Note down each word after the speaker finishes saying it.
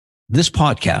This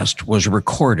podcast was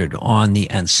recorded on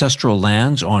the ancestral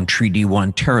lands on Treaty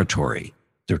 1 territory,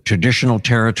 the traditional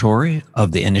territory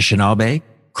of the Anishinaabe,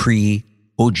 Cree,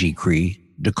 Oji-Cree,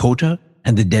 Dakota,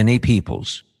 and the Dene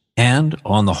peoples, and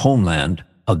on the homeland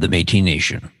of the Métis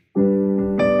Nation.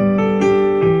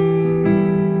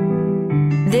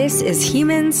 This is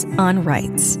Humans on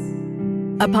Rights,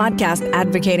 a podcast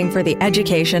advocating for the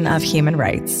education of human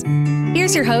rights.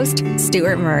 Here's your host,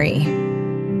 Stuart Murray.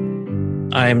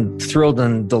 I'm thrilled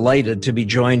and delighted to be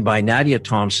joined by Nadia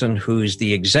Thompson, who's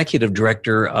the Executive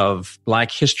Director of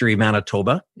Black History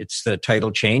Manitoba. It's the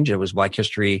title change. It was Black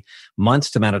History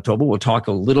Month to Manitoba. We'll talk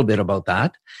a little bit about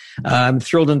that. I'm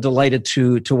thrilled and delighted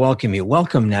to welcome you.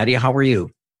 Welcome, Nadia. How are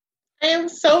you? I am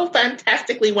so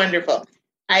fantastically wonderful.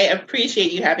 I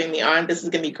appreciate you having me on. This is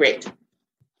going to be great.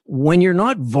 When you're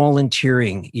not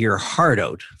volunteering your heart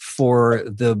out for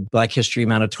the Black History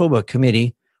Manitoba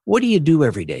Committee, what do you do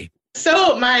every day?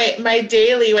 So my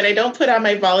daily, when I don't put on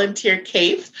my volunteer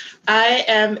cape, I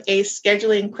am a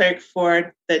scheduling clerk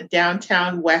for the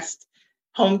Downtown West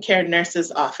Home Care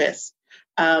Nurses Office.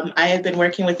 I have been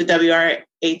working with the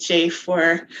WRHA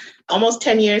for almost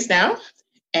 10 years now.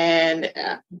 And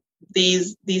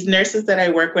these nurses that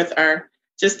I work with are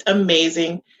just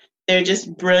amazing. They're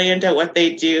just brilliant at what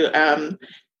they do.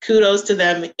 Kudos to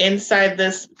them inside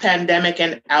this pandemic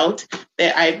and out.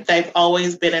 I've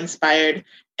always been inspired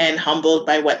and humbled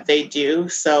by what they do.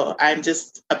 So I'm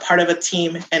just a part of a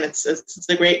team, and it's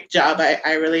a great job.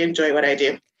 I really enjoy what I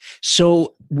do.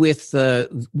 So with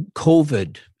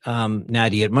COVID,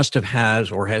 Nadia, it must have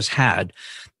has had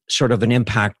sort of an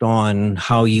impact on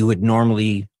how you would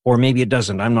normally, or maybe it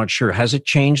doesn't, I'm not sure. Has it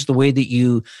changed the way that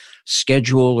you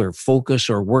schedule or focus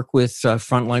or work with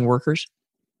frontline workers?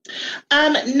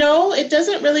 No, it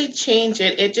doesn't really change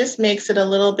it. It just makes it a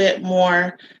little bit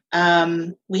more,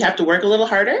 we have to work a little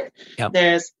harder. Yep.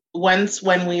 There's once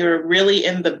when we were really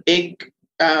in the big,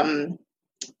 the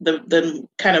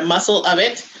kind of muscle of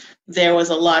it, there was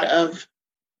a lot of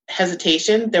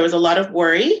hesitation. There was a lot of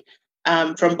worry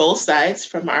from both sides,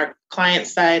 from our client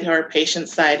side, our patient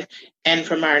side, and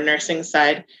from our nursing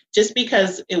side, just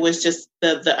because it was just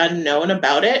the unknown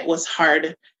about it was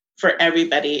hard for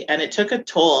everybody, and it took a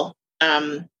toll.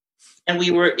 And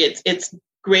it's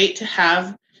great to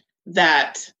have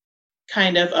that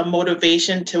kind of a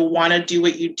motivation to want to do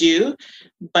what you do.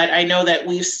 But I know that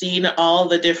we've seen all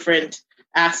the different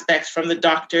aspects from the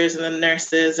doctors and the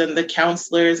nurses and the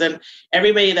counselors and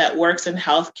everybody that works in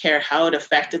healthcare, how it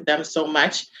affected them so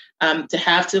much. To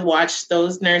have to watch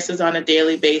those nurses on a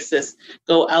daily basis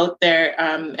go out there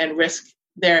and risk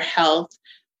their health,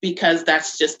 because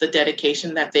that's just the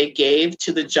dedication that they gave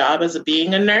to the job as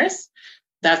being a nurse.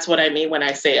 That's what I mean when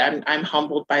I say I'm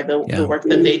humbled by the work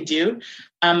that they do.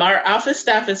 Our office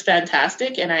staff is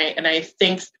fantastic, and I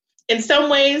think in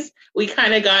some ways we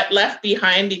kind of got left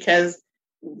behind, because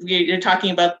you're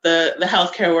talking about the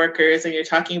healthcare workers, and you're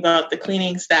talking about the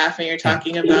cleaning staff, and you're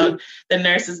talking about the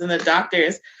nurses and the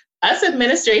doctors. Us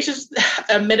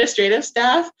administrative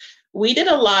staff, we did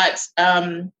a lot,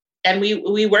 and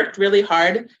we worked really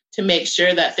hard to make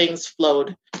sure that things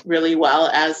flowed really well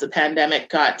as the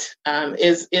pandemic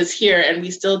is here, and we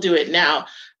still do it now.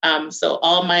 So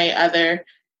all my other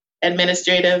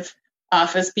administrative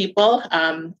office people,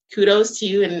 kudos to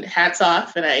you and hats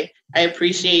off, and I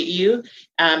appreciate you.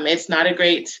 It's not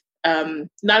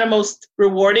not a most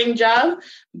rewarding job,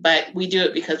 but we do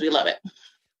it because we love it.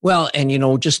 Well,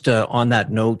 and just on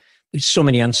that note, there's so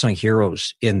many unsung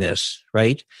heroes in this,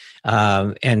 right?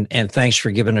 And thanks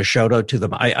for giving a shout out to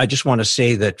them. I just want to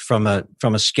say that from a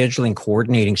scheduling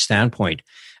coordinating standpoint,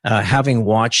 having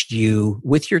watched you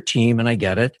with your team, and I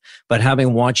get it, but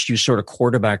having watched you sort of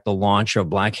quarterback the launch of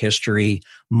Black History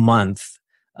Month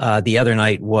the other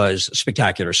night was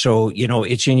spectacular. So,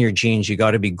 it's in your genes. You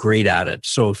got to be great at it.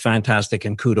 So fantastic,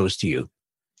 and kudos to you.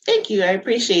 Thank you. I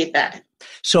appreciate that.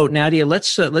 So Nadia,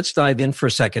 let's dive in for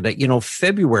a second.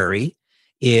 February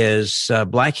is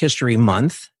Black History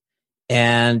Month,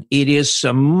 and it is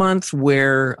a month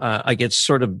where I get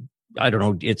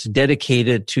it's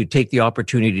dedicated to take the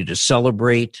opportunity to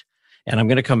celebrate, and I'm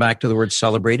going to come back to the word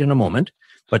celebrate in a moment,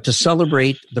 but to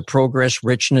celebrate the progress,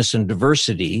 richness, and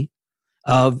diversity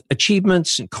of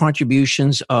achievements and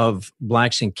contributions of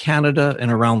Blacks in Canada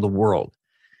and around the world.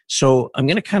 So I'm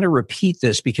going to kind of repeat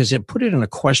this because it put it in a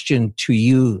question to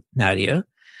you, Nadia.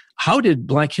 How did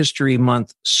Black History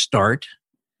Month start?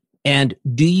 And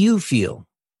do you feel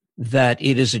that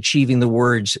it is achieving the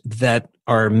words that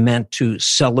are meant to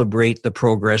celebrate the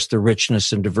progress, the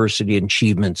richness, and diversity and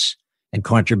achievements and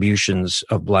contributions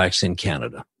of Blacks in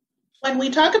Canada? When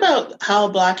we talk about how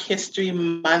Black History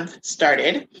Month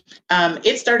started,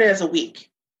 it started as a week.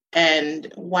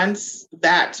 And once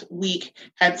that week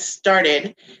had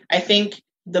started, I think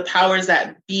the powers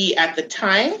that be at the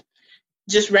time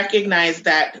just recognized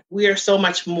that we are so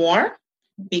much more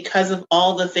because of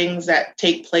all the things that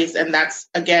take place. And that's,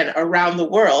 again, around the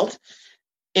world.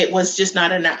 It was just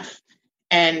not enough.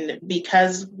 And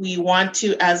because we want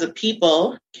to, as a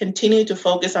people, continue to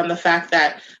focus on the fact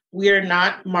that we're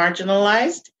not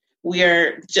marginalized, we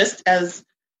are just as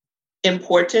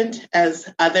important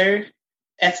as other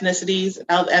ethnicities,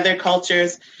 other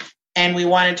cultures, and we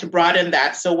wanted to broaden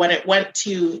that. So when it went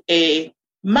to a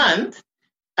month,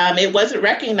 it wasn't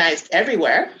recognized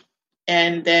everywhere.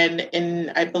 And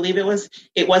then I believe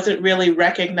it wasn't really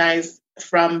recognized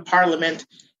from Parliament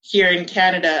here in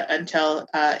Canada until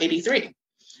 83.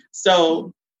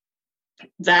 So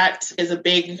that is a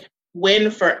big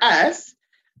win for us.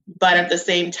 But at the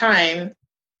same time,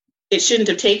 it shouldn't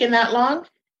have taken that long.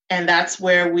 And that's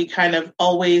where we kind of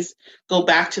always go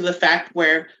back to the fact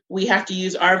where we have to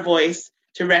use our voice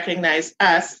to recognize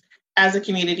us as a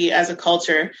community, as a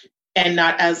culture, and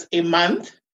not as a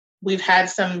month. We've had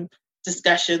some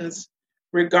discussions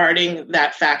regarding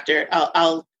that factor.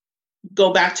 I'll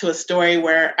go back to a story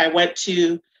where I went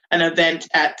to an event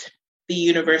at the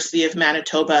University of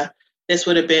Manitoba. This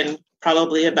would have been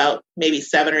probably about maybe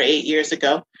 7 or 8 years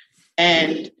ago.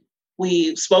 And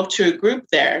we spoke to a group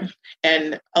there.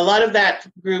 And a lot of that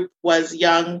group was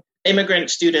young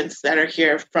immigrant students that are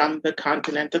here from the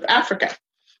continent of Africa.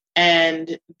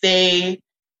 And they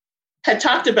had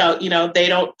talked about, they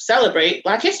don't celebrate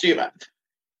Black History Month.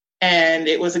 And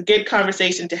it was a good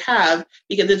conversation to have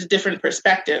because it's a different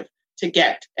perspective to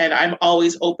get. And I'm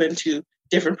always open to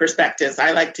different perspectives.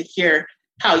 I like to hear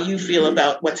how you feel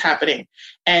about what's happening.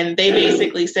 And they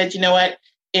basically said, you know what,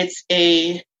 it's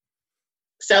a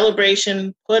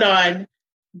celebration put on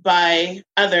by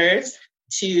others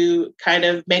to kind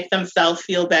of make themselves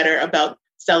feel better about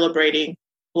celebrating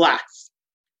Blacks.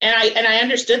 And I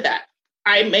understood that.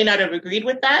 I may not have agreed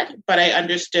with that, but I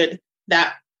understood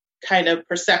that kind of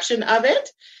perception of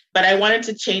it. But I wanted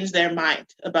to change their mind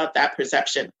about that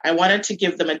perception. I wanted to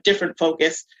give them a different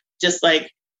focus, just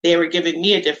like they were giving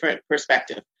me a different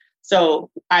perspective. So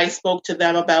I spoke to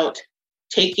them about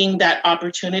taking that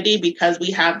opportunity because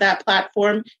we have that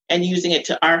platform and using it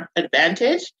to our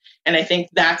advantage. And I think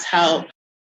that's how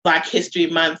Black History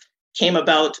Month came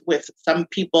about, with some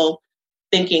people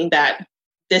thinking that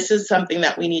this is something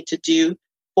that we need to do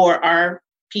for our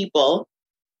people,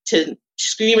 to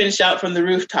scream and shout from the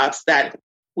rooftops that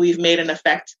we've made an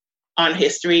effect on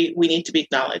history. We need to be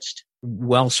acknowledged.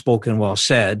 Well spoken, well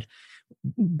said.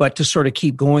 But to sort of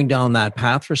keep going down that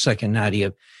path for a second,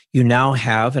 Nadia, you now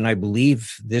have, and I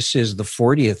believe this is the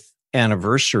 40th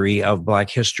anniversary of Black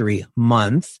History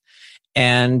Month,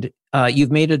 and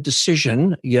you've made a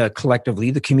decision,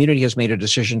 collectively, the community has made a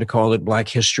decision to call it Black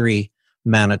History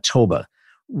Manitoba.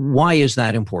 Why is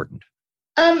that important?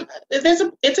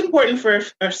 It's important for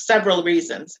several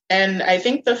reasons. And I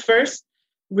think the first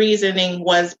reasoning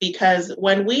was because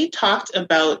when we talked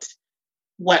about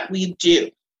what we do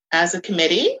as a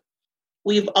committee,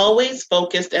 we've always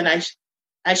focused, and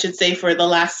I should say for the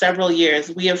last several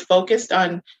years, we have focused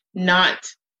on not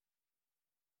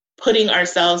putting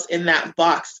ourselves in that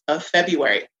box of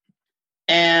February.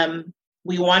 And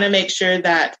we want to make sure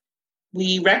that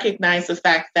we recognize the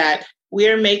fact that we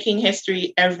are making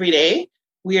history every day.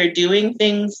 We are doing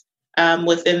things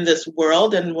within this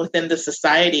world and within the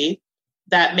society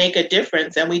that make a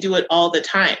difference, and we do it all the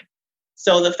time.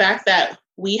 So the fact that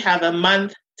we have a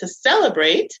month to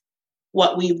celebrate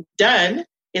what we've done,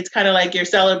 it's kind of like you're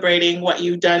celebrating what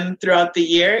you've done throughout the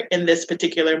year in this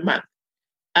particular month.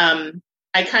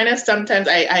 I kind of sometimes,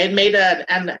 I had made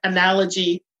an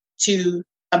analogy to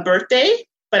a birthday,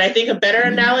 but I think a better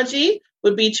analogy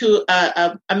would be to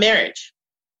a marriage.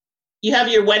 You have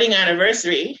your wedding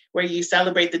anniversary where you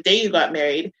celebrate the day you got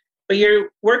married, but you're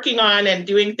working on and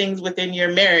doing things within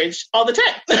your marriage all the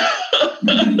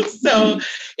time. So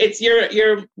it's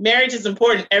your marriage is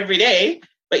important every day,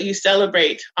 but you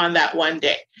celebrate on that one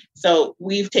day. So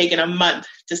we've taken a month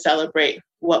to celebrate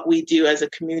what we do as a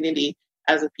community,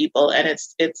 as a people. And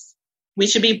it's we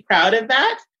should be proud of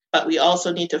that, but we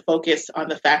also need to focus on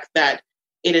the fact that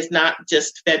it is not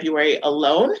just February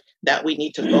alone that we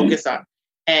need to focus on.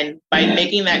 And by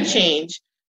making that change,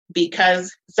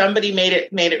 because somebody made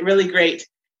it really great,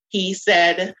 he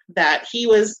said that he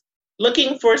was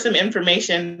looking for some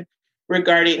information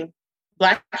regarding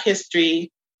Black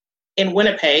history in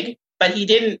Winnipeg, but he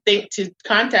didn't think to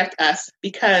contact us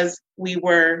because we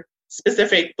were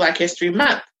specific Black History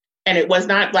Month. And it was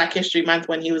not Black History Month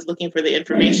when he was looking for the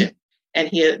information. And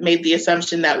he had made the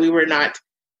assumption that we were not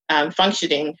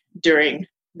functioning during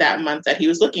that month that he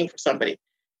was looking for somebody.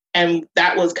 And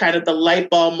that was kind of the light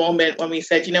bulb moment when we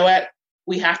said, you know what,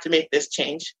 we have to make this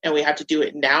change and we have to do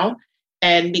it now.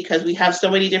 And because we have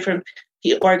so many different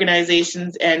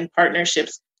organizations and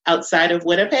partnerships outside of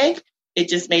Winnipeg, it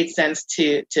just made sense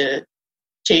to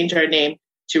change our name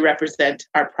to represent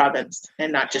our province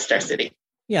and not just our city.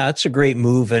 Yeah, it's a great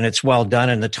move and it's well done.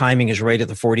 And the timing is right at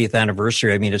the 40th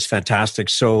anniversary. I mean, it's fantastic.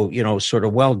 So, sort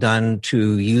of well done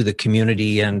to you, the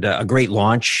community, and a great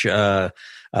launch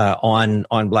on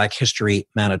Black History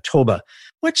Manitoba.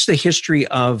 What's the history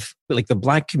of like the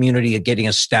Black community getting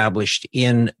established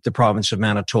in the province of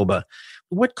Manitoba?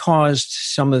 What caused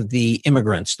some of the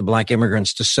immigrants, the Black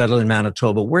immigrants, to settle in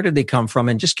Manitoba? Where did they come from?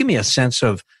 And just give me a sense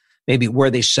of maybe where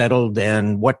they settled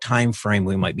and what time frame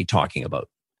we might be talking about.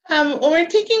 When we're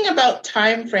thinking about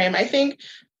time frame, I think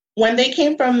when they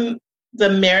came from the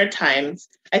Maritimes,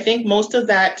 I think most of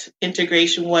that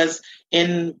integration was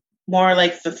in more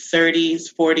like the 30s,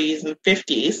 40s, and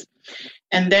 50s.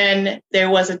 And then there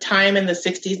was a time in the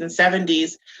 60s and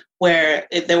 70s where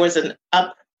there was an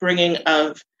upbringing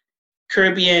of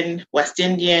Caribbean, West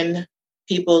Indian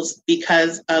peoples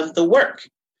because of the work.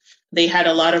 They had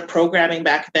a lot of programming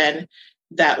back then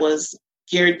that was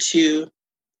geared to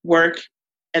work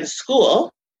and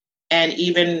school. And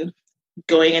even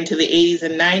going into the 80s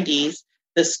and 90s,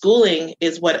 the schooling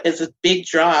is what is a big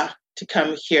draw to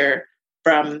come here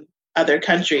from other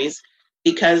countries,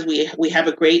 because we have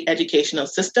a great educational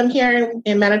system here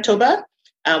in Manitoba.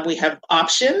 We have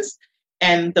options,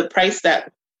 and the price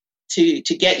that to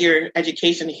get your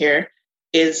education here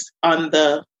is on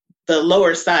the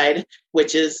lower side,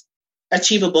 which is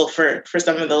achievable for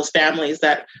some of those families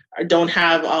that don't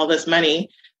have all this money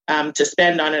to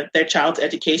spend on their child's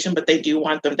education, but they do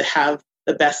want them to have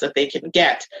the best that they can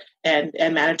get. And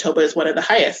Manitoba is one of the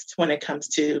highest when it comes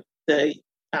to the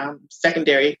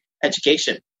secondary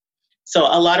education. So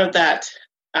a lot of that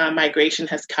migration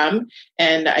has come.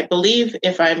 And I believe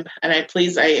if I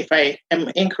am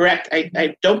incorrect,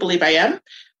 I don't believe I am,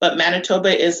 but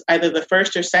Manitoba is either the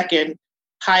first or second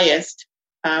highest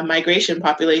migration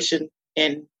population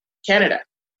in Canada.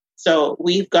 So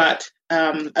we've got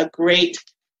a great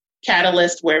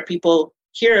catalyst where people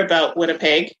hear about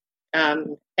Winnipeg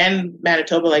and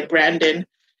Manitoba, like Brandon,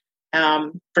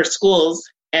 for schools,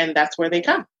 and that's where they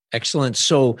come. Excellent.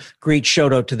 So great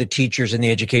shout out to the teachers in the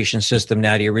education system,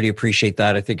 Nadia. I really appreciate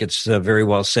that. I think it's very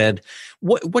well said.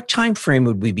 What time frame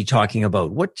would we be talking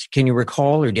about? What can you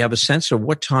recall, or do you have a sense of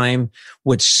what time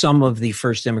would some of the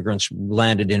first immigrants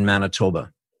landed in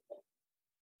Manitoba?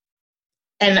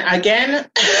 And again,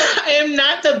 I am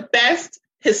not the best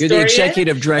historian. You're the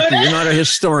executive director. You're not a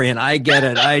historian. I get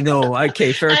it. I know.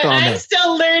 Okay, fair comment. I'm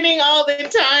still learning all the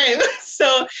time.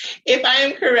 So if I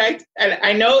am correct, and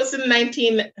I know it's in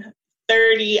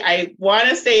 1930, I want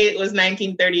to say it was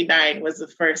 1939 was the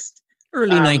first.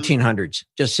 Early 1900s,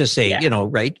 just to say,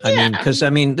 right? I mean, because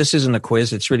this isn't a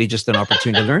quiz. It's really just an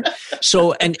opportunity to learn.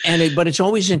 So, but it's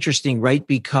always interesting, right?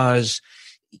 Because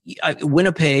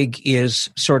Winnipeg is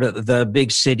sort of the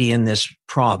big city in this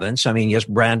province. I mean, yes,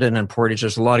 Brandon and Portage,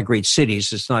 there's a lot of great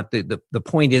cities. It's not the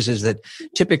point is that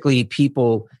typically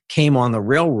people came on the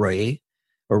railroad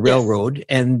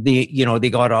and they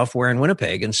got off where in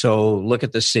Winnipeg. And so look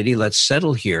at the city, let's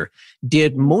settle here.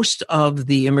 Did most of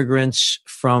the immigrants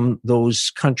from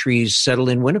those countries settle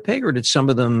in Winnipeg, or did some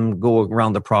of them go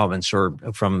around the province, are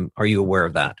you aware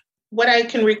of that? What I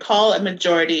can recall, a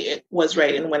majority was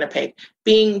right in Winnipeg,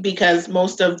 because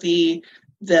most of the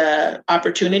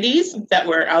opportunities that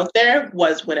were out there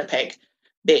was Winnipeg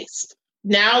based.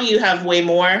 Now you have way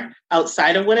more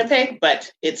outside of Winnipeg,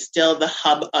 but it's still the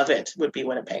hub of it would be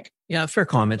Winnipeg. Yeah, fair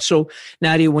comment. So,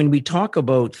 Nadia, when we talk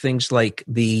about things like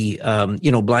the,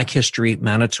 Black History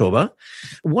Manitoba,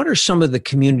 what are some of the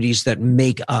communities that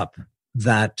make up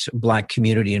that Black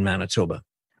community in Manitoba?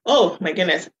 Oh, my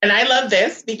goodness. And I love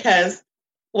this because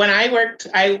when I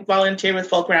volunteered with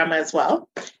Folkrama as well.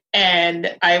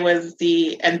 And I was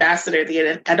the adult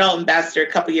ambassador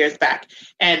a couple years back.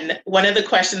 And one of the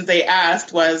questions they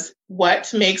asked was,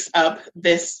 what makes up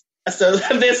this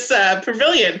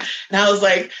pavilion? And I was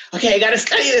like, okay, I got to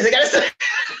study this.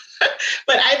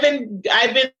 But I've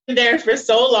been there for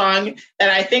so long that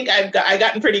I think I've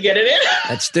gotten pretty good at it.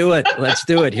 Let's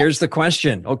do it. Here's the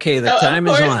question. Okay, the time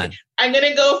is on. I'm going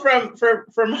to go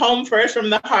from home first, from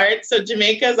the heart. So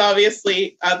Jamaica is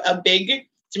obviously a big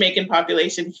Jamaican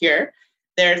population here.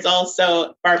 There's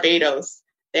also Barbados.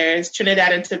 There's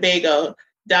Trinidad and Tobago,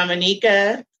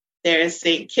 Dominica. There's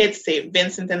St. Kitts, St.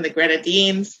 Vincent and the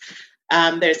Grenadines.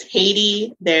 There's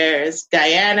Haiti, there's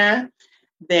Guyana,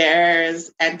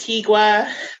 there's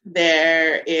Antigua,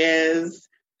 there is...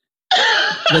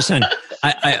 Listen,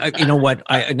 I you know what,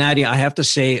 Nadia, I have to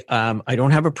say, I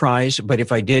don't have a prize, but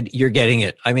if I did, you're getting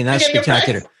it. I mean, that's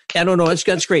spectacular. I don't know,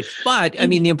 that's great. But I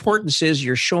mean, the importance is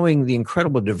you're showing the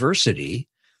incredible diversity,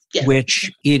 yes,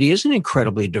 which it is an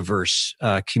incredibly diverse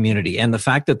community. And the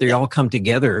fact that they all come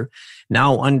together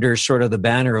now under sort of the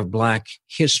banner of Black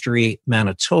History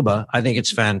Manitoba, I think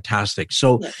it's fantastic.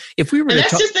 So if we were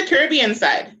that's just the Caribbean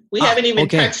side. We haven't even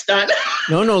touched on.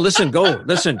 No, listen, come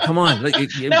on. No,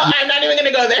 I'm not even going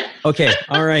to go there. Okay,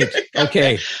 all right,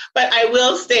 okay. But I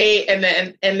will say, and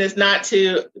it's not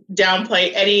to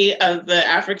downplay any of the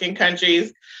African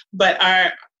countries, but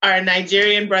our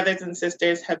Nigerian brothers and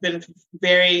sisters have been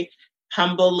very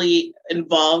humbly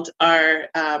involved. Our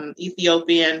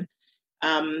Ethiopian,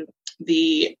 I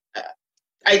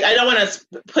don't want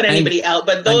to put anybody out,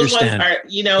 but those ones are,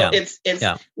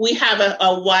 we have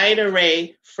a wide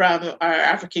array from our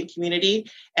African community.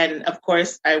 And of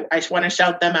course, I want to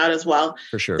shout them out as well.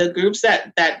 For sure. The groups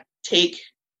that take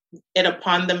it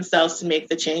upon themselves to make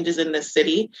the changes in this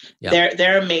city,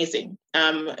 they're amazing.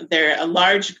 They're a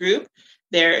large group.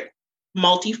 They're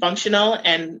multifunctional,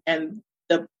 and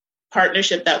the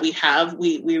partnership that we have,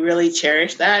 we really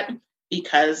cherish that,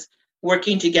 because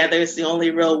working together is the only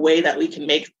real way that we can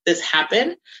make this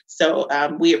happen. So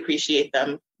we appreciate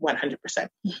them 100%.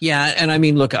 Yeah. And I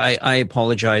mean, look, I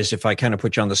apologize if I kind of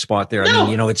put you on the spot there. No. I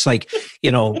mean, it's like,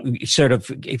 sort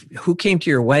of, who came to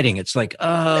your wedding? It's like,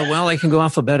 well, I can go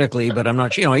alphabetically, but I'm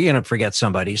not, you're going to forget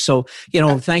somebody. So,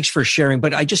 thanks for sharing.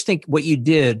 But I just think what you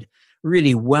did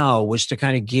really well was to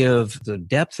kind of give the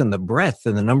depth and the breadth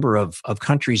and the number of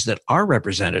countries that are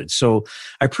represented. So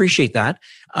I appreciate that.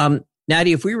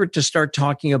 Nadia, if we were to start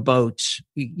talking about,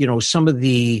 some of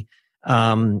the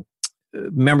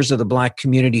members of the Black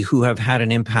community who have had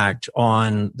an impact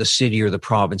on the city or the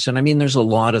province, and I mean, there's a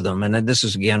lot of them. And this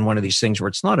is, again, one of these things where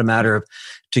it's not a matter of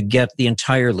to get the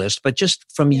entire list, but just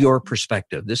from your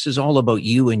perspective. This is all about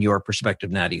you and your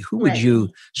perspective, Nadia. Who would you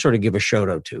sort of give a shout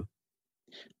out to?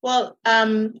 Well,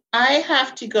 I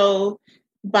have to go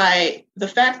by the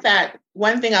fact that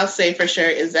one thing I'll say for sure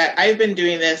is that I've been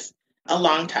doing this a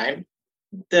long time.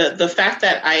 The fact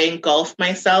that I engulf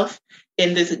myself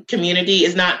in this community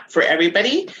is not for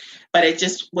everybody, but it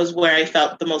just was where I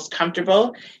felt the most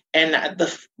comfortable and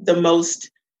the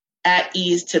most at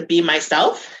ease to be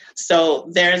myself. So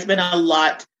there's been a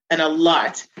lot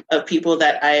of people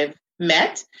that I've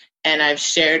met and I've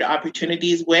shared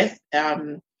opportunities with.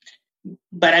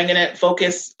 But I'm going to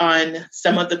focus on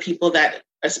some of the people that,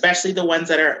 especially the ones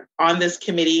that are on this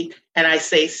committee, and I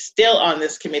say still on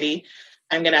this committee.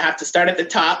 I'm going to have to start at the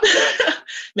top.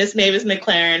 Miss Mavis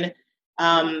McLaren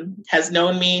has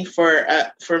known me for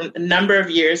a number of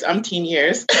years, umpteen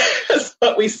years, is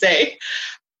what we say.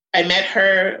 I met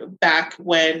her back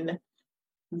when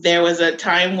there was a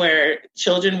time where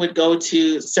children would go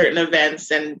to certain events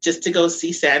and just to go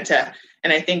see Santa.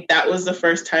 And I think that was the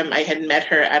first time I had met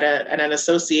her at an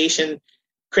association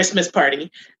Christmas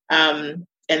party. And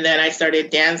then I started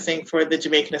dancing for the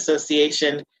Jamaican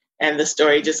Association, and the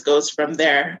story just goes from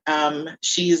there.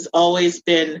 She's always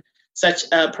been such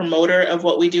a promoter of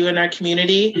what we do in our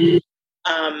community,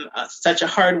 such a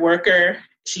hard worker.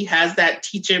 She has that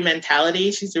teacher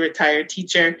mentality. She's a retired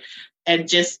teacher, and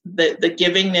just the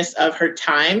givingness of her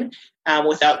time,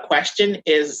 without question,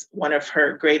 is one of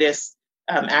her greatest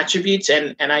attributes.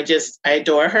 And I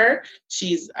adore her.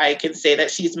 I can say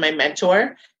that she's my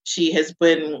mentor. She has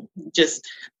been just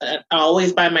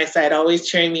always by my side, always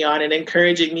cheering me on and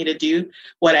encouraging me to do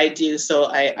what I do. So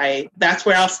I that's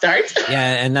where I'll start.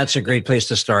 Yeah, and that's a great place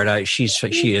to start. She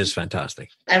is fantastic.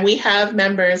 And we have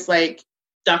members like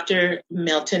Dr.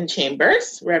 Milton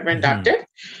Chambers, Reverend Doctor,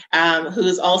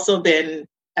 who's also been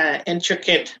an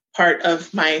intricate part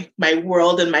of my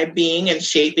world and my being and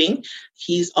shaping.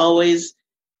 He's always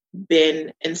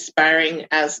been inspiring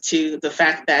as to the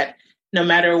fact that no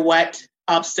matter what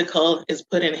obstacle is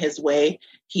put in his way,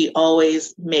 he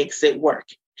always makes it work.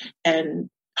 And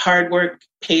hard work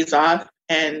pays off.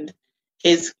 And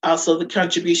also the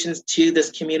contributions to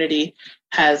this community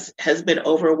has been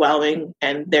overwhelming.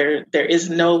 And there is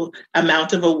no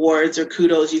amount of awards or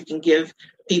kudos you can give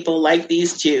people like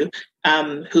these two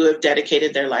who have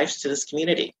dedicated their lives to this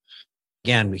community.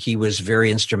 Again, he was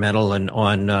very instrumental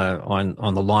on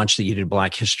the launch that you did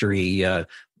Black History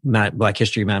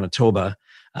Manitoba.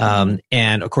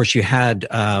 And of course, you had,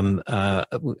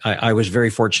 I was very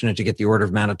fortunate to get the Order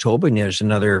of Manitoba, and there's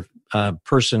another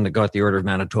person that got the Order of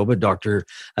Manitoba, Dr.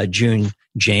 June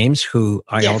James, who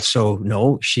I also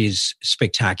know. She's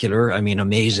spectacular. I mean,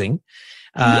 amazing.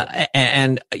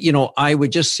 And, I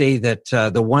would just say that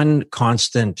the one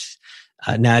constant,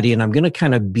 Nadia, and I'm going to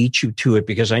kind of beat you to it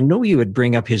because I know you would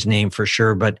bring up his name for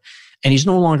sure, and he's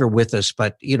no longer with us,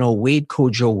 but, Wade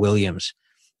Kojo Williams.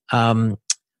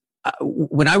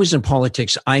 When I was in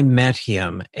politics, I met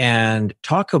him, and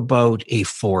talk about a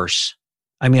force.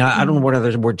 I mean, I don't know what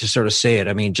other word to sort of say it.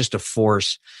 I mean, just a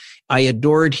force. I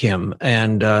adored him.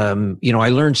 And, I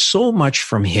learned so much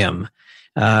from him.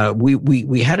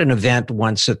 We had an event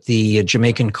once at the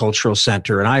Jamaican Cultural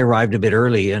Center, and I arrived a bit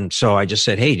early. And so I just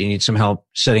said, "Hey, do you need some help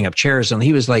setting up chairs?" And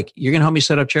he was like, "You're going to help me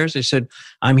set up chairs?" I said,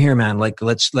 "I'm here, man. Like,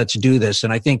 let's do this."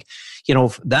 And I think,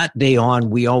 that day on,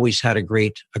 we always had a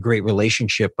great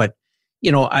relationship. But,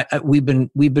 we've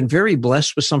been very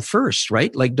blessed with some firsts,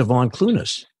 right? Like Devon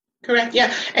Clunas. Correct.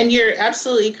 Yeah. And you're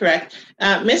absolutely correct.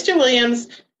 Mr. Williams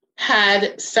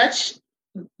had such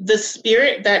the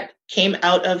spirit that came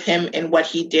out of him in what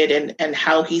he did and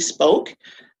how he spoke,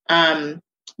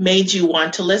 made you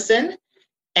want to listen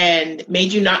and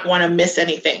made you not want to miss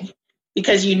anything.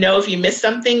 Because if you miss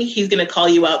something, he's going to call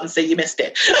you out and say you missed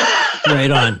it. Right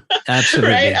on.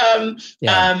 Absolutely. Right.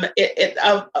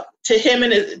 To him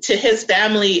and to his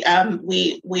family,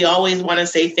 we always want to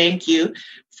say thank you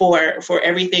for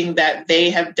everything that they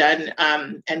have done.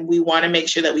 And we want to make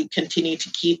sure that we continue to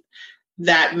keep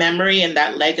that memory and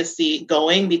that legacy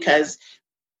going, because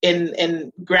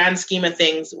in grand scheme of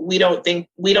things, we don't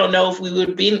know if we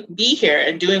would be here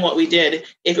and doing what we did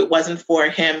if it wasn't for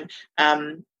him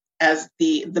as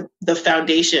the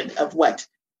foundation of what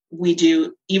we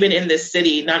do, even in this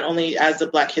city, not only as the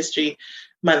Black History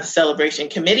Month Celebration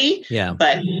Committee,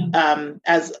 but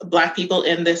as Black people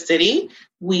in this city,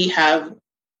 we have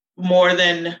more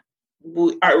than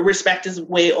our respect is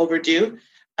way overdue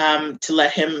to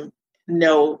let him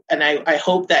know. And I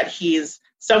hope that he's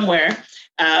somewhere,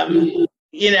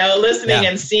 listening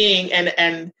and seeing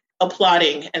and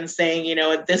applauding and saying,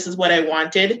 this is what I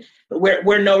wanted.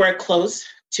 We're nowhere close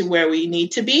to where we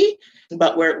need to be,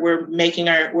 but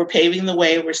we're paving the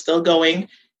way. We're still going,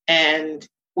 and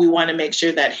we want to make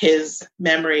sure that his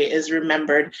memory is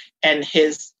remembered and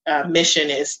his mission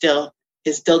is still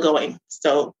going.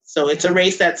 So it's a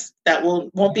race that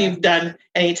won't be done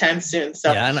anytime soon.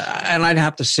 So and I'd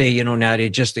have to say, Nadia,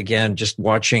 just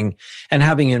watching and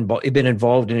having been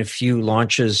involved in a few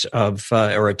launches of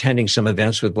or attending some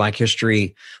events with Black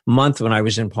History Month when I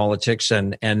was in politics,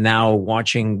 and now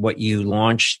watching what you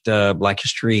launched, Black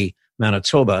History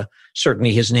Manitoba.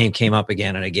 Certainly his name came up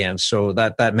again and again. So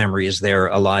that memory is there,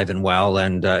 alive and well.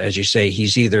 And as you say,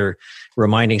 he's either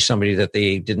reminding somebody that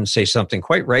they didn't say something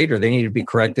quite right, or they need to be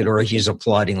corrected, or he's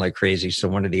applauding like crazy. So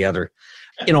one or the other.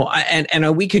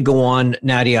 And we could go on,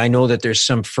 Nadia. I know that there's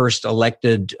some first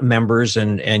elected members,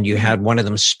 and you had one of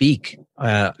them speak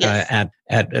at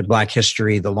Black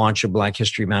History, the launch of Black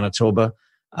History Manitoba.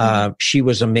 She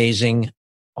was amazing.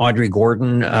 Audrey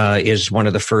Gordon is one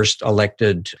of the first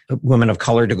elected women of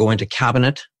color to go into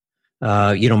cabinet.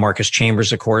 Marcus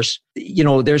Chambers, of course.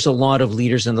 There's a lot of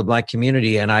leaders in the Black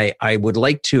community, and I would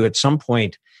like to, at some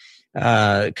point,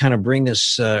 kind of bring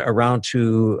this around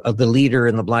to the leader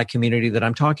in the Black community that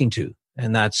I'm talking to,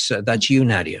 and that's you,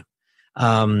 Nadia.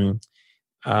 I'd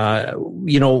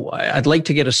like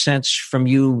to get a sense from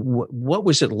you. What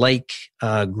was it like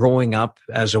growing up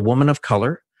as a woman of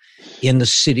color in the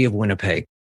city of Winnipeg?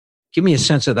 Give me a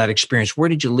sense of that experience. Where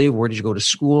did you live? Where did you go to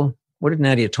school? What did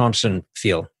Nadia Thompson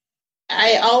feel?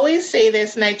 I always say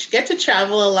this, and I get to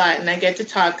travel a lot, and I get to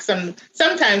talk.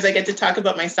 Sometimes I get to talk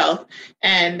about myself,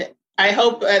 and I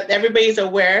hope everybody's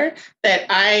aware that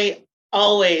I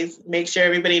always make sure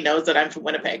everybody knows that I'm from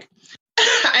Winnipeg.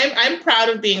 I'm proud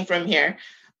of being from here.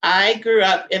 I grew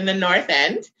up in the North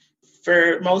End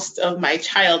for most of my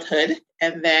childhood,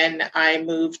 and then I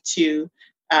moved to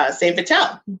St.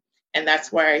 Vital, and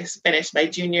that's where I finished my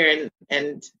junior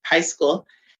and high school.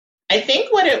 I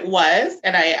think what it was,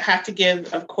 and I have to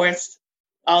give, of course,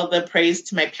 all the praise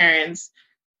to my parents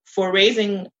for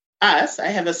raising us. I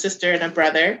have a sister and a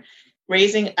brother,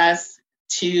 raising us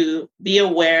to be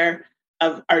aware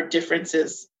of our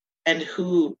differences and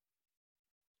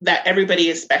that everybody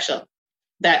is special,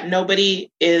 that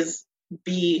nobody is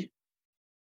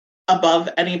above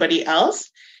anybody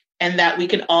else, and that we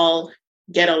can all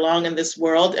get along in this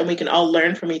world and we can all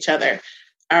learn from each other.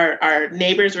 Our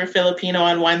neighbors were Filipino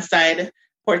on one side,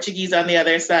 Portuguese on the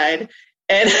other side,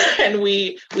 and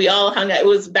we all hung out. It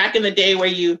was back in the day where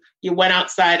you went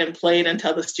outside and played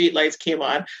until the street lights came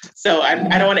on. So I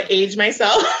don't want to age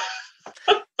myself,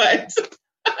 but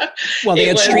well, they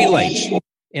had street lights.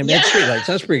 And yeah. Street lights.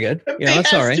 That's pretty good. Yeah,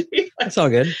 that's all right. That's all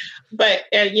good. But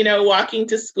walking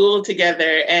to school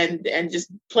together and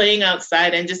just playing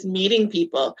outside and just meeting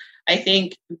people. I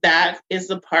think that is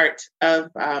the part of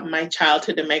my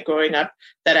childhood and my growing up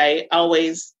that I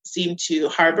always seem to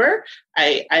harbor.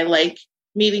 I like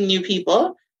meeting new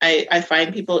people. I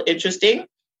find people interesting.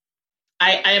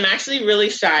 I am actually really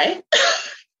shy.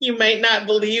 You might not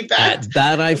believe that.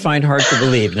 That I find hard to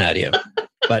believe, Nadia.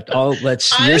 But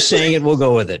honestly, you're saying it, we'll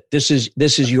go with it. This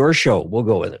is your show. We'll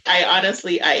go with it.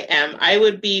 I am. I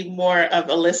would be more of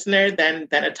a listener than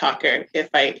a talker if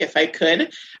I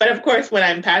could. But of course, when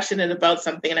I'm passionate about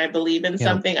something and I believe in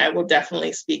something, I will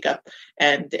definitely speak up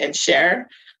and share.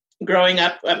 Growing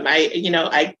up,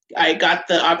 I got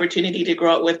the opportunity to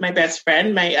grow up with my best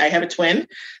friend. I have a twin,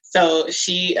 so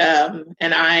she and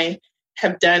I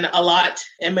have done a lot,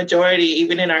 and majority,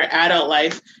 even in our adult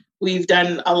life, we've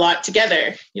done a lot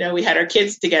together. We had our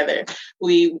kids together.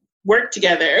 We worked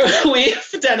together.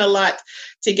 We've done a lot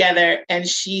together. And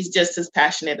she's just as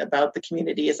passionate about the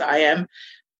community as I am.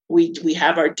 We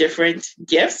have our different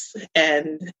gifts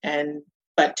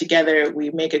but together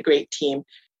we make a great team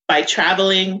by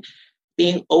traveling,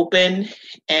 being open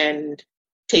and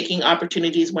taking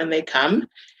opportunities when they come.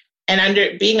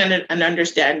 And being an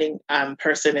understanding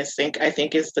person I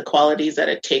think is the qualities that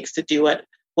it takes to do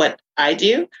what I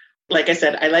do. Like I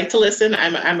said, I like to listen.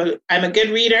 I'm a good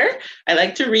reader. I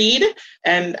like to read.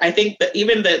 And I think that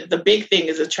even the big thing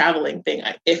is a traveling thing.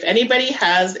 If anybody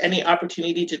has any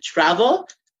opportunity to travel,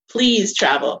 please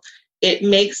travel. It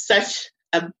makes such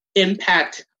an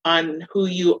impact on who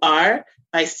you are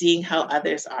by seeing how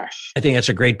others are. I think that's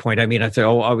a great point. I mean, I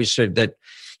always said that,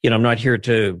 I'm not here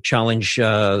to challenge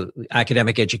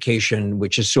academic education,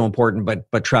 which is so important,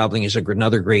 but traveling is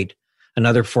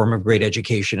another form of great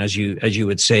education, as you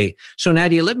would say. So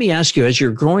Nadia, let me ask you, as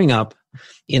you're growing up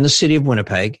in the city of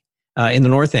Winnipeg, in the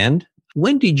North End,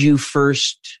 when did you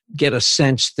first get a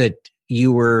sense that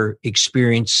you were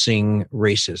experiencing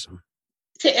racism?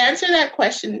 To answer that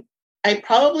question, I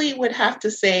probably would have to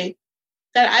say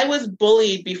that I was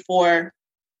bullied before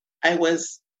I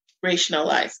was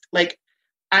racialized. Like,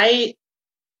 I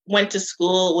went to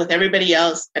school with everybody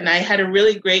else and I had a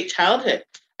really great childhood.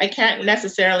 I can't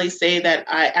necessarily say that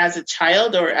I, as a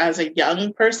child or as a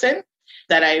young person,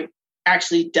 that I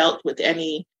actually dealt with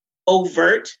any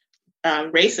overt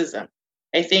racism.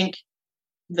 I think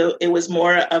it was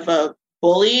more of a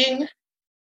bullying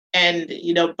and,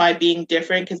 by being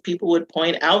different, because people would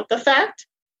point out the fact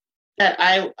that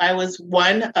I was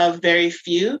one of very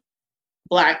few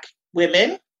Black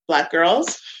women, Black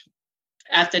girls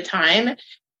at the time,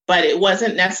 but it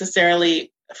wasn't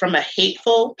necessarily from a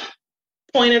hateful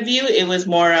point of view. It was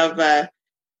more of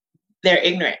they're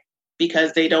ignorant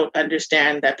because they don't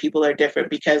understand that people are different,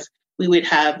 because we would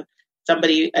have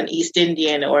somebody, an East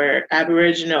Indian or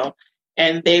Aboriginal,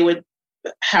 and they would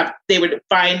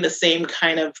find the same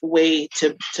kind of way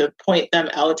to point them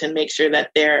out and make sure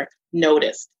that they're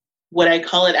noticed. Would I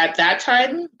call it at that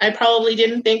time? I probably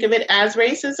didn't think of it as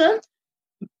racism.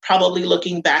 Probably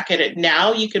looking back at it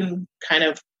now, you can kind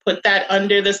of put that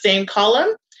under the same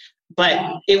column, but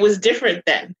it was different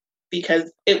then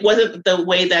because it wasn't the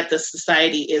way that the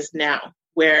society is now,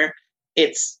 where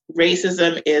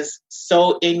racism is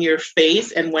so in your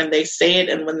face. And when they say it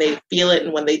and when they feel it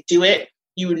and when they do it,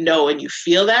 and you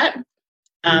feel that.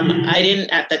 I didn't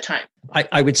at the time.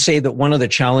 I would say that one of the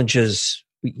challenges,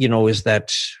 is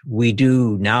that we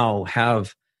do now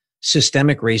have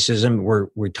systemic racism where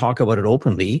we talk about it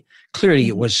openly. Clearly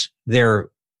it was there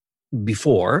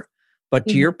before, but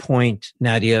to your point,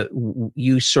 Nadia,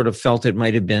 you sort of felt it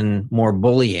might have been more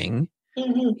bullying,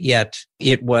 yet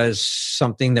it was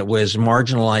something that was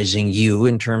marginalizing you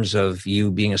in terms of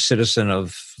you being a citizen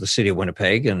of the city of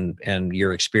Winnipeg and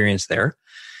your experience there.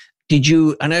 Did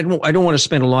you, and I don't want to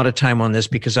spend a lot of time on this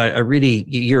because I really,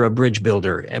 you're a bridge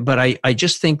builder, but I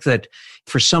just think that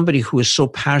for somebody who is so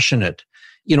passionate,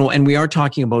 and we are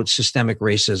talking about systemic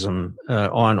racism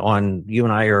on you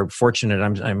and I are fortunate.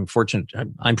 I'm fortunate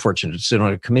to sit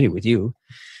on a committee with you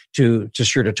to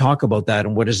talk about that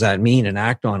and what does that mean and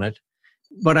act on it.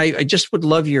 But I just would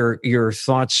love your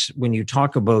thoughts when you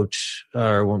talk about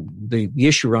the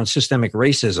issue around systemic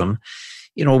racism.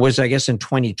 Was I guess in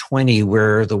 2020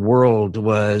 where the world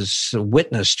was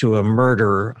witness to a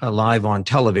murder live on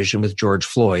television with George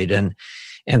Floyd,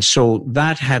 and so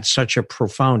that had such a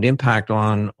profound impact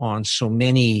on so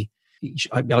many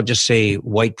I'll just say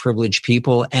white privileged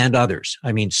people and others.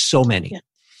 I mean, so many. Yeah.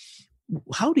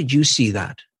 How did you see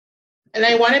that? And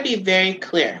I want to be very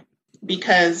clear,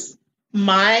 because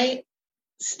my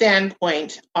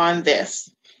standpoint on this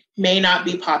may not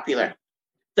be popular.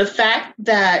 The fact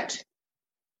that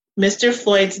Mr.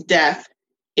 Floyd's death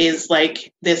is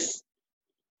like this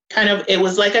it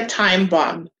was like a time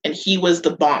bomb, and he was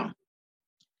the bomb.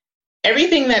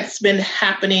 Everything that's been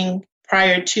happening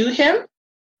prior to him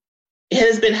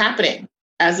has been happening.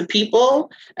 As a people,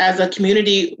 as a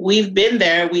community, we've been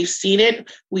there, we've seen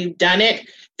it, we've done it.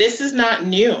 This is not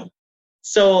new.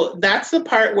 So that's the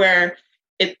part where,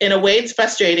 in a way, it's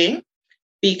frustrating,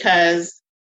 because,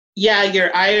 yeah, your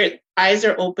eyes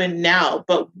are open now,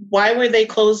 but why were they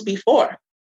closed before?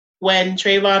 When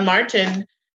Trayvon Martin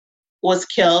was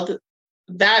killed,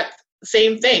 that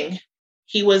same thing.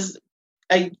 He was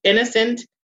an innocent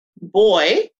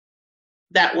boy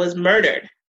that was murdered.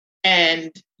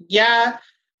 And yeah,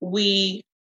 we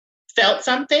felt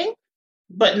something,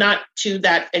 but not to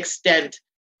that extent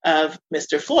of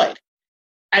Mr. Floyd.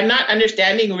 I'm not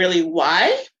understanding really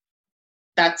why.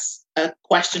 That's a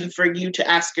question for you to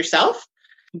ask yourself.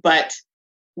 But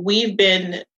we've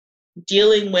been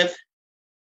dealing with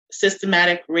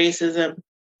systematic racism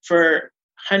for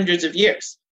hundreds of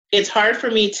years. It's hard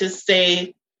for me to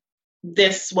say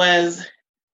this was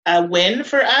a win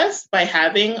for us by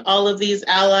having all of these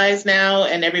allies now,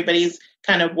 and everybody's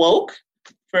kind of woke,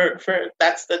 for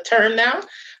that's the term now.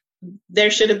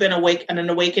 There should have been an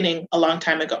awakening a long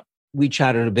time ago. We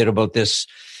chatted a bit about this.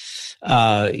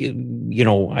 I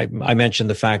mentioned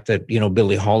the fact that,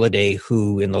 Billie Holiday,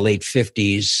 who in the late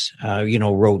 50s,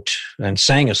 wrote and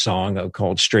sang a song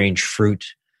called Strange Fruit,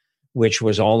 which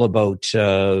was all about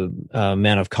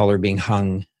men of color being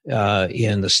hung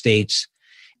in the States.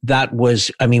 That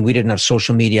was, we didn't have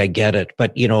social media, I get it.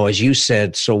 But, as you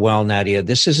said so well, Nadia,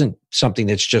 this isn't something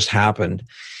that's just happened.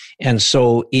 And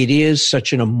so it is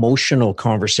such an emotional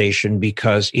conversation,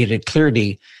 because it had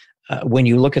clearly, when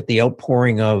you look at the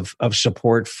outpouring of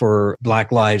support for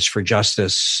Black Lives for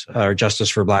Justice, or Justice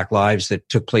for Black Lives, that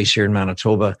took place here in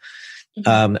Manitoba,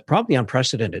 probably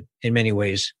unprecedented in many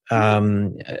ways. But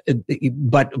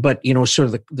sort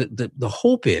of the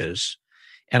hope is,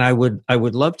 and I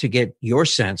would love to get your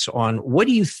sense on, what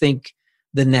do you think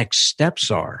the next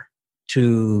steps are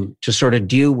to sort of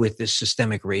deal with this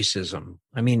systemic racism?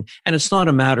 And it's not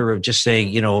a matter of just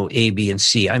saying, A, B, and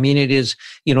C. It is,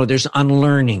 there's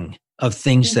unlearning of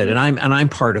things that, and I'm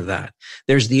part of that.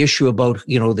 There's the issue about,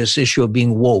 this issue of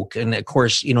being woke. And of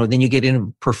course, then you get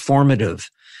into performative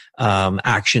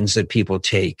actions that people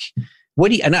take.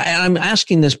 And I'm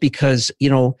asking this because,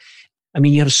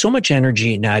 you have so much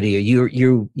energy, Nadia.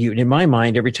 You in my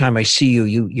mind, every time I see you,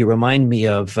 you remind me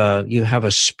of, you have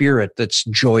a spirit that's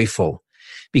joyful,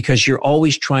 because you're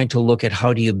always trying to look at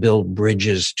how do you build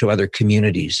bridges to other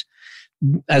communities.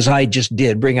 As I just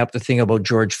did, bring up the thing about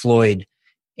George Floyd.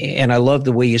 And I love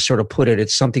the way you sort of put it.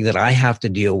 It's something that I have to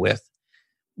deal with.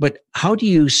 But how do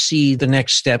you see the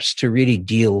next steps to really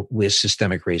deal with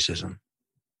systemic racism?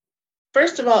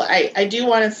 First of all, I do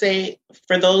want to say,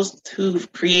 for those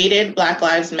who've created Black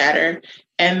Lives Matter,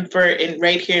 and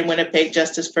right here in Winnipeg,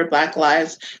 Justice for Black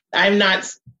Lives, I'm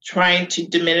not trying to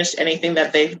diminish anything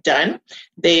that they've done.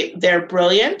 They're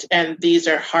brilliant, and these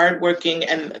are hardworking,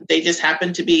 and they just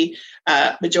happen to be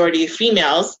majority of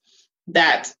females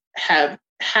that have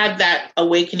had that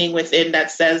awakening within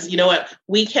that says, you know what,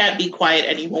 we can't be quiet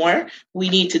anymore. We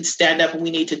need to stand up and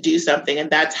we need to do something. And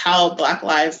that's how Black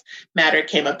Lives Matter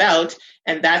came about.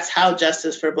 And that's how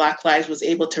Justice for Black Lives was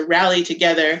able to rally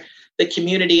together the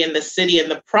community and the city and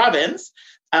the province,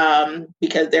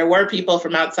 because there were people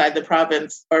from outside the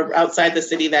province or outside the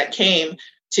city that came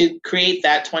to create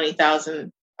that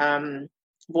 20,000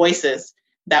 voices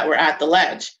that were at the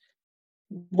ledge.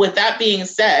 With that being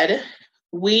said,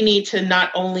 we need to not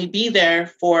only be there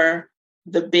for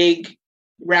the big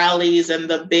rallies and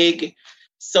the big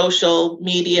social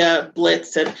media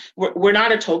blitz, and we're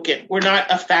not a token, we're not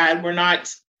a fad,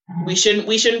 we shouldn't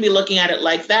be looking at it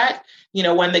like that.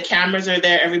 When the cameras are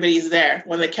there, everybody's there.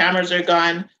 When the cameras are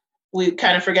gone, we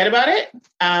kind of forget about it.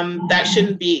 That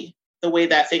shouldn't be the way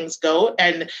that things go.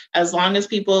 And as long as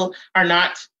people are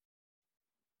not,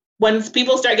 when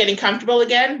people start getting comfortable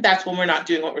again, that's when we're not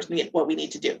doing what we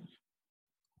need to do.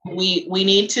 We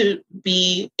need to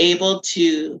be able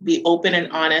to be open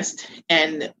and honest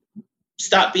and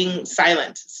stop being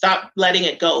silent. Stop letting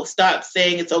it go. Stop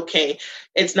saying it's okay.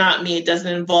 It's not me. It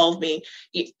doesn't involve me.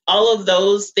 All of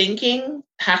those thinking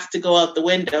has to go out the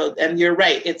window. And you're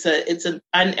right. It's an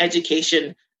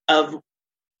uneducation of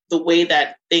the way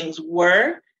that things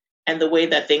were and the way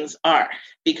that things are,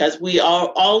 because we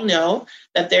all know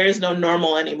that there is no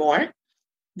normal anymore.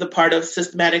 The part of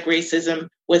systematic racism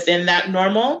within that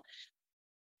normal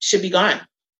should be gone.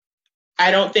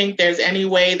 I don't think there's any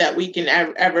way that we can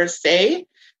ever say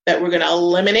that we're going to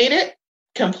eliminate it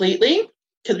completely,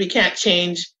 because we can't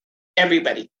change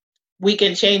everybody. We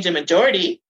can change a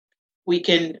majority. We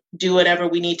can do whatever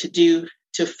we need to do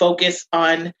to focus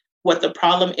on what the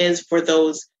problem is for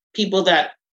those people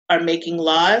that are making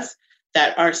laws,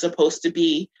 that are supposed to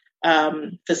be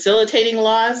facilitating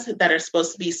laws, that are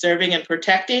supposed to be serving and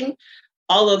protecting.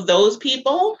 All of those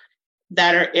people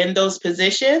that are in those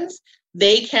positions,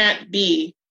 they can't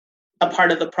be a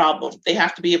part of the problem. They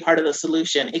have to be a part of the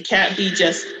solution. It can't be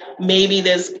just maybe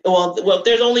there's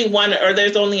only one or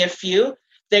there's only a few.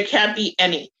 There can't be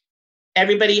any.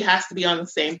 Everybody has to be on the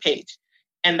same page.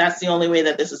 And that's the only way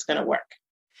that this is going to work.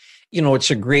 You know,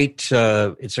 it's a great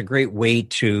way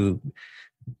to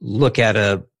look at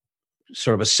a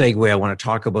sort of a segue. I want to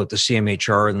talk about the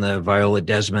CMHR and the Viola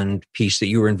Desmond piece that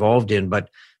you were involved in. But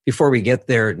before we get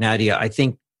there, Nadia, I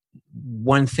think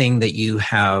one thing that you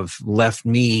have left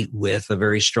me with a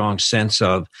very strong sense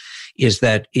of is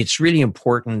that it's really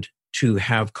important to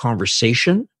have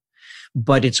conversation,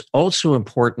 but it's also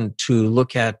important to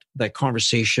look at that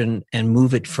conversation and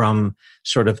move it from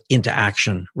sort of into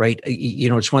action, right? You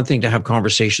know, it's one thing to have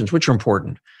conversations, which are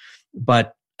important,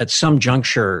 but at some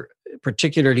juncture,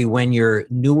 particularly when you're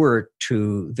newer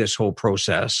to this whole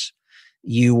process,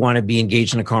 you want to be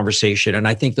engaged in a conversation. And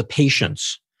I think the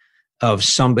patience of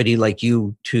somebody like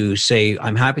you to say,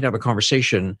 I'm happy to have a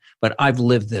conversation, but I've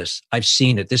lived this. I've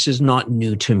seen it. This is not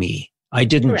new to me. I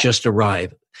didn't just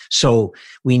arrive. So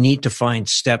we need to find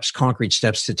steps, concrete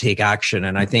steps to take action.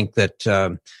 And I think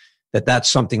that that's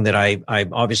something that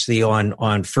I'm obviously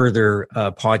on further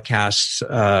podcasts,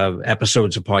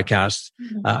 episodes of podcasts.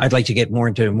 I'd like to get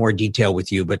into more detail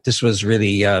with you, but this was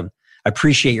really, I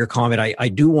appreciate your comment. I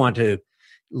do want to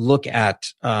look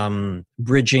at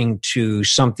bridging to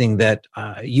something that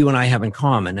you and I have in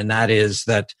common, and that is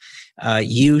that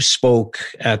you spoke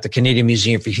at the Canadian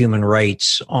Museum for Human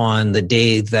Rights on the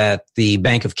day that the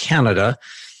Bank of Canada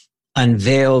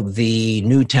unveiled the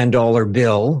new $10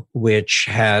 bill, which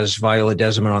has Viola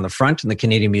Desmond on the front and the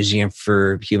Canadian Museum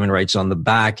for Human Rights on the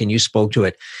back, and you spoke to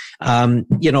it.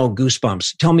 You know,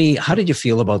 goosebumps. Tell me, how did you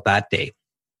feel about that day?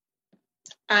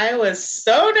 I was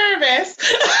so nervous.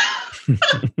 I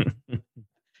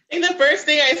think the first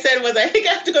thing I said was, I think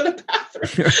I have to go to the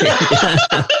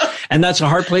bathroom. And that's a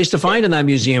hard place to find in that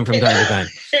museum from time to time.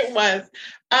 It was.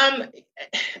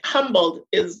 Humbled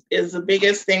is the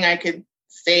biggest thing I could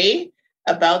say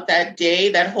about that day.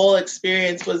 That whole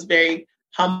experience was very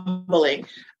humbling.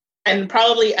 And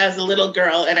probably as a little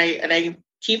girl, and I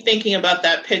keep thinking about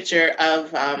that picture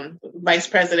of Vice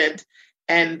President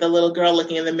and the little girl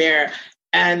looking in the mirror.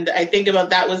 And I think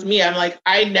about that was me. I'm like,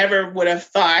 I never would have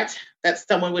thought that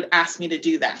someone would ask me to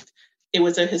do that. It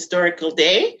was a historical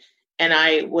day, and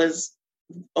I was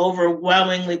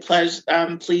overwhelmingly pleased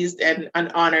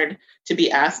and honored to be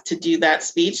asked to do that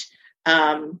speech.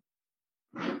 I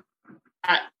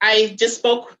just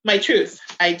spoke my truth.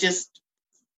 I just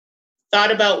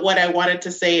thought about what I wanted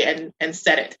to say and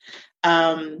said it.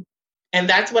 And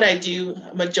that's what I do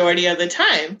majority of the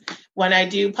time when I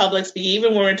do public speaking,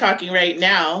 even when we're talking right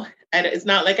now. And it's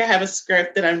not like I have a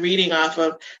script that I'm reading off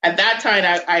of. At that time,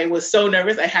 I was so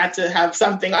nervous. I had to have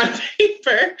something on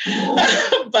paper.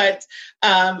 But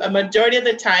a majority of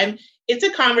the time, it's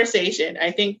a conversation.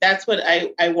 I think that's what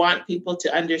I want people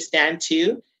to understand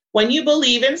too. When you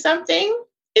believe in something,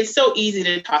 it's so easy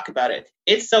to talk about it.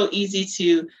 It's so easy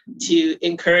to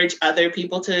encourage other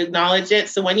people to acknowledge it.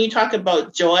 So when you talk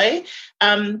about joy,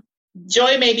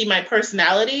 joy may be my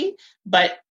personality,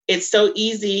 but it's so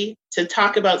easy to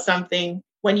talk about something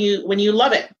when you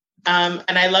love it. And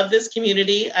I love this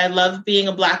community. I love being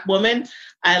a Black woman.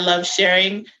 I love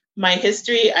sharing my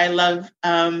history. I love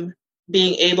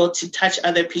being able to touch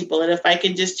other people. And if I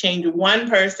can just change one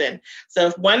person, so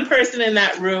if one person in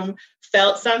that room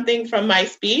felt something from my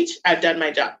speech, I've done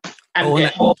my job.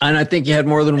 And I think you had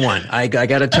more than one. I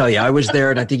got to tell you, I was there,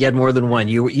 and I think you had more than one.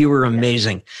 You were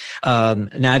amazing.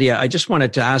 Nadia, I just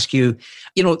wanted to ask you,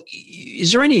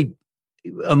 is there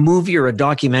a movie or a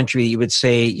documentary you would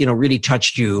say, really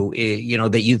touched you,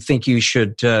 that you think you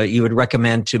would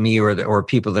recommend to me or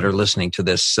people that are listening to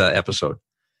this episode?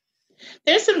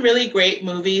 There's some really great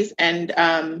movies,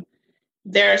 and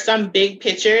there are some big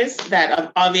pictures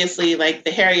that obviously, like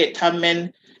the Harriet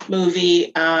Tubman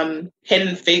movie,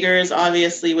 Hidden Figures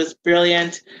obviously was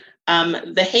brilliant.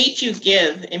 The Hate U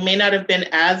Give, it may not have been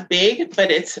as big, but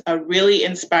it's a really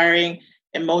inspiring,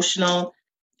 emotional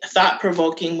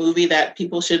thought-provoking movie that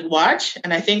people should watch.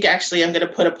 And I think actually I'm going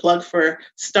to put a plug for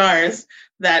Stars.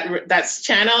 That's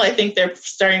channel. I think they're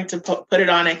starting to put it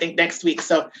on, I think, next week.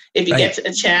 So if you get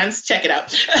a chance, check it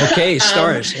out. Okay,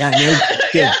 Stars. Yeah, good.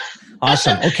 Yeah.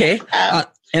 Awesome. Okay.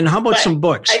 And how about some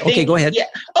books? Okay, go ahead. Yeah.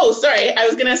 Oh, sorry. I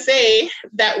was going to say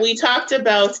that we talked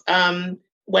about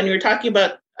when we were talking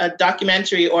about a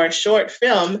documentary or a short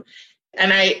film,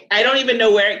 and I don't even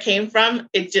know where it came from.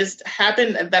 It just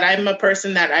happened that I'm a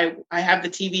person that I have the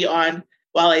TV on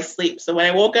while I sleep. So when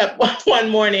I woke up one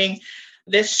morning,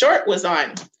 this short was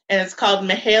on, and it's called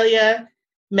Mahalia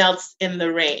Melts in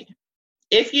the Rain.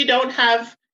 If you don't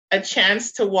have a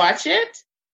chance to watch it,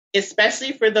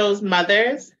 especially for those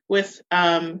mothers with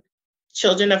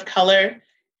children of color,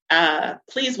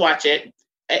 please watch it.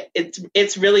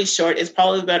 It's really short. It's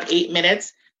probably about 8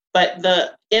 minutes, but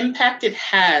the impact it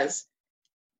has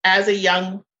as a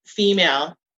young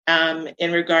female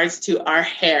in regards to our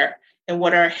hair and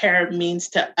what our hair means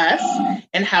to us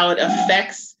and how it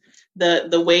affects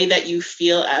the way that you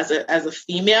feel as a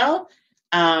female.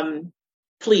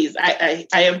 Please, I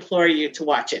implore you to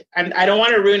watch it. I don't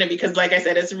want to ruin it because, like I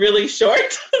said, it's really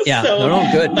short. Yeah, so,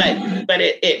 good. But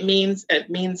it means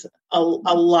a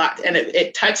lot, and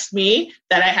it touched me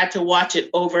that I had to watch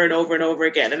it over and over and over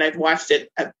again. And I've watched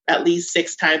it at least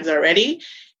 6 times already.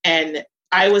 And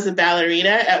I was a ballerina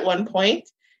at one point.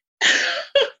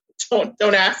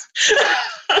 Don't ask.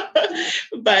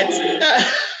 But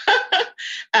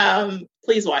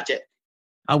please watch it.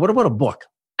 What about a book?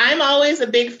 I'm always a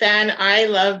big fan. I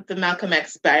love the Malcolm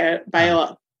X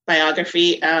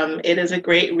biography. It is a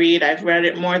great read. I've read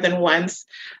it more than once.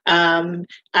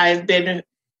 I've been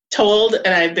told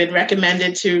and I've been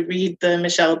recommended to read the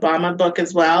Michelle Obama book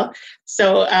as well.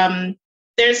 So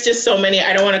there's just so many.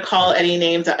 I don't want to call any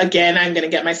names. Again, I'm going to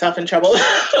get myself in trouble.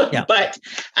 Yeah. But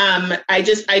I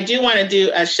do want to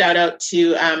do a shout out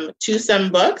to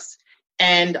Some Books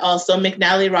and also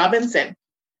McNally Robinson.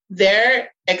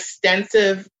 Their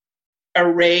extensive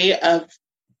array of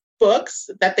books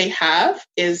that they have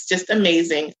is just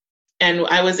amazing. And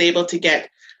I was able to get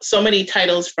so many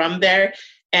titles from there.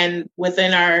 And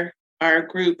within our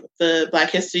group, the Black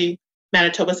History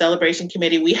Manitoba Celebration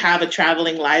Committee, we have a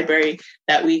traveling library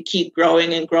that we keep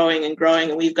growing and growing and growing.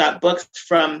 And we've got books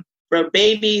for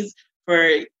babies,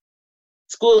 for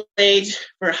school age,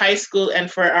 for high school,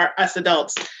 and for us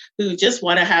adults who just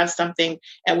want to have something.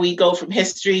 And we go from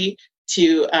history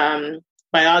to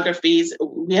biographies.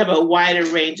 We have a wider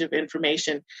range of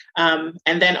information. And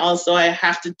then also I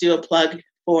have to do a plug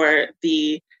for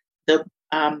the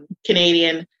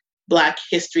Canadian Black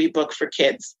History book for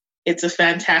kids. It's a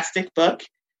fantastic book.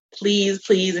 Please,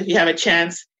 if you have a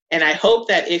chance, and I hope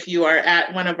that if you are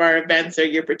at one of our events or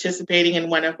you're participating in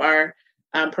one of our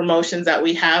promotions that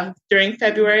we have during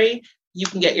February, you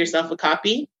can get yourself a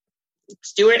copy.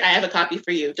 Stuart, I have a copy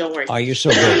for you. Don't worry. Oh, you're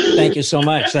so good. Thank you so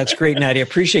much. That's great, Nadia.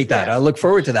 Appreciate that. I look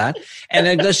forward to that. And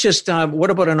then let's just, what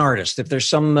about an artist? If there's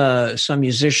some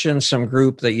musician, some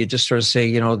group that you just sort of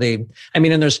say,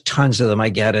 and there's tons of them, I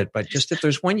get it. But just if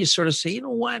there's one you sort of say, you know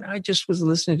what, I just was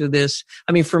listening to this.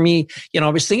 I mean, for me, I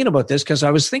was thinking about this because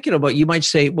I was thinking about, you might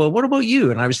say, well, what about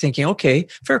you? And I was thinking, okay,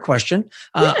 fair question.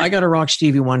 I got to rock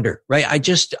Stevie Wonder, right?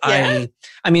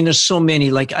 There's so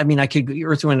many, I could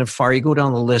Earth, Wind and Fire, you go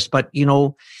down the list, but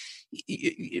not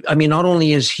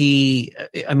only is he,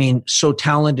 so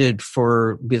talented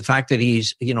for the fact that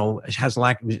he's, has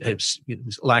lack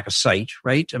of sight,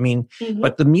 right?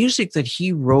 But the music that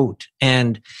he wrote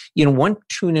and, one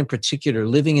tune in particular,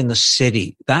 Living in the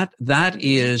City, that's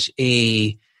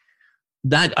a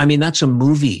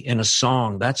movie in a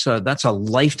song. That's a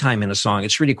lifetime in a song.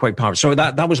 It's really quite powerful. So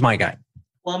that was my guy.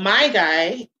 Well, my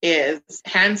guy is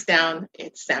hands down,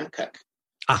 it's Sam Cooke.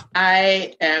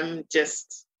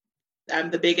 I'm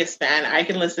the biggest fan. I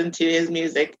can listen to his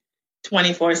music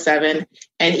 24/7,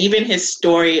 and even his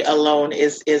story alone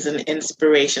is an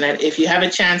inspiration. And if you have a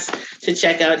chance to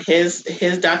check out his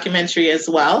documentary as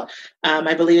well,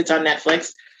 I believe it's on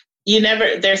Netflix.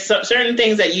 There's certain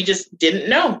things that you just didn't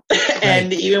know.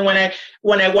 And even when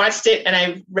I watched it and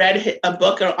I read a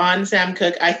book on Sam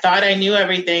Cooke, I thought I knew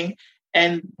everything,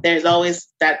 and there's always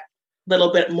that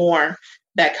little bit more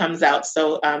that comes out.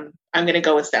 So I'm going to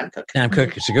go with Sam Cooke. Sam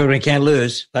Cooke. It's a good one. Can't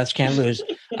lose. That's can't lose.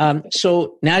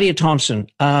 So Nadia Thompson,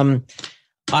 I've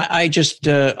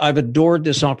adored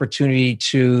this opportunity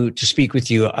to speak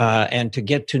with you and to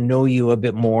get to know you a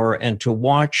bit more and to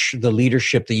watch the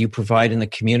leadership that you provide in the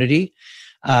community.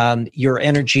 Your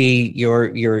energy,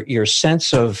 your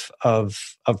sense of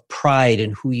pride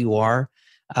in who you are.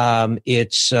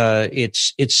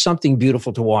 It's something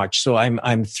beautiful to watch. So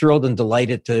I'm thrilled and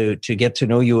delighted to get to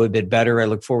know you a bit better. I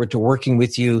look forward to working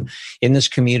with you in this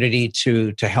community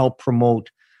to help promote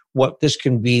what this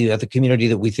can be, the community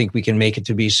that we think we can make it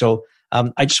to be. So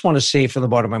I just want to say from the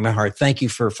bottom of my heart, thank you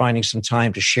for finding some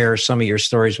time to share some of your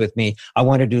stories with me. I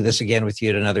want to do this again with you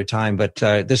at another time, but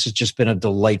this has just been a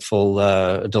delightful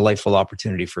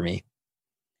opportunity for me.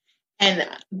 And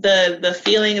the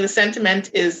feeling, the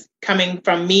sentiment is coming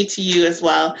from me to you as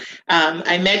well.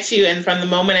 I met you, and from the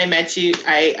moment I met you,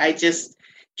 I just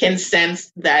can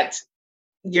sense that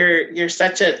you're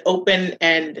such an open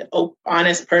and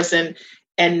honest person,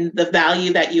 and the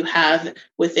value that you have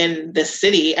within the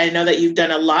city. I know that you've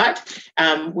done a lot.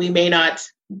 We may not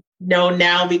know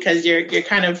now because you're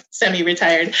kind of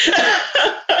semi-retired,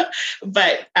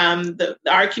 but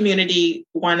our community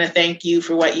want to thank you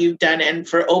for what you've done and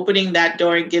for opening that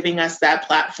door and giving us that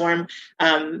platform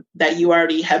that you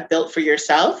already have built for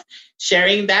yourself.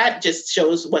 Sharing that just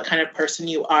shows what kind of person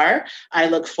you are. I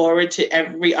look forward to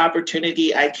every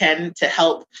opportunity I can to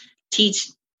help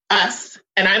teach us.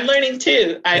 And I'm learning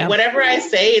too. Whatever I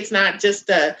say, it's not just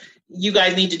you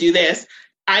guys need to do this.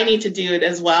 I need to do it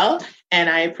as well. And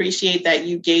I appreciate that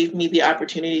you gave me the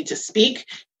opportunity to speak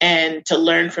and to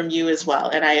learn from you as well.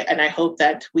 And I hope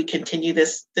that we continue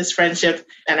this friendship.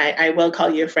 And I will call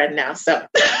you a friend now. So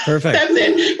perfect. That's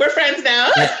it. We're friends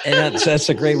now. And that's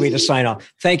a great way to sign off.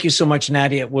 Thank you so much,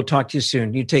 Nadia. We'll talk to you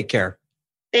soon. You take care.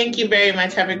 Thank you very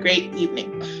much. Have a great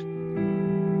evening.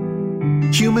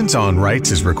 Humans on Rights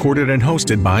is recorded and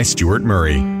hosted by Stuart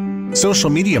Murray. Social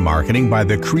media marketing by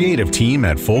the creative team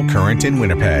at Full Current in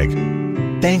Winnipeg.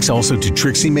 Thanks also to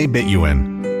Trixie May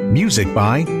Bituin. Music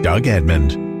by Doug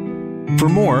Edmond. For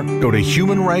more, go to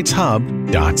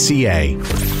humanrightshub.ca.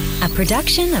 A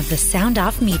production of the Sound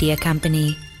Off Media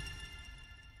Company.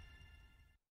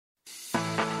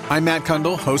 I'm Matt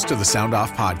Kundle, host of the Sound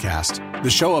Off Podcast, the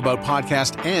show about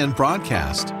podcast and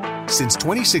broadcast. Since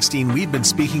 2016, we've been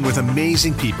speaking with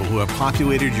amazing people who have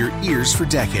populated your ears for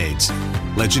decades.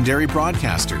 Legendary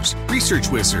broadcasters, research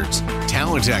wizards,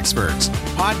 talent experts,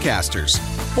 podcasters,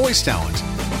 voice talent.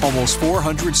 Almost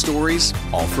 400 stories,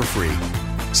 all for free.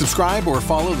 Subscribe or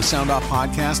follow the Sound Off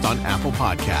Podcast on Apple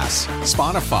Podcasts,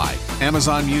 Spotify,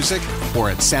 Amazon Music, or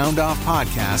at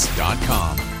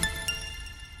soundoffpodcast.com.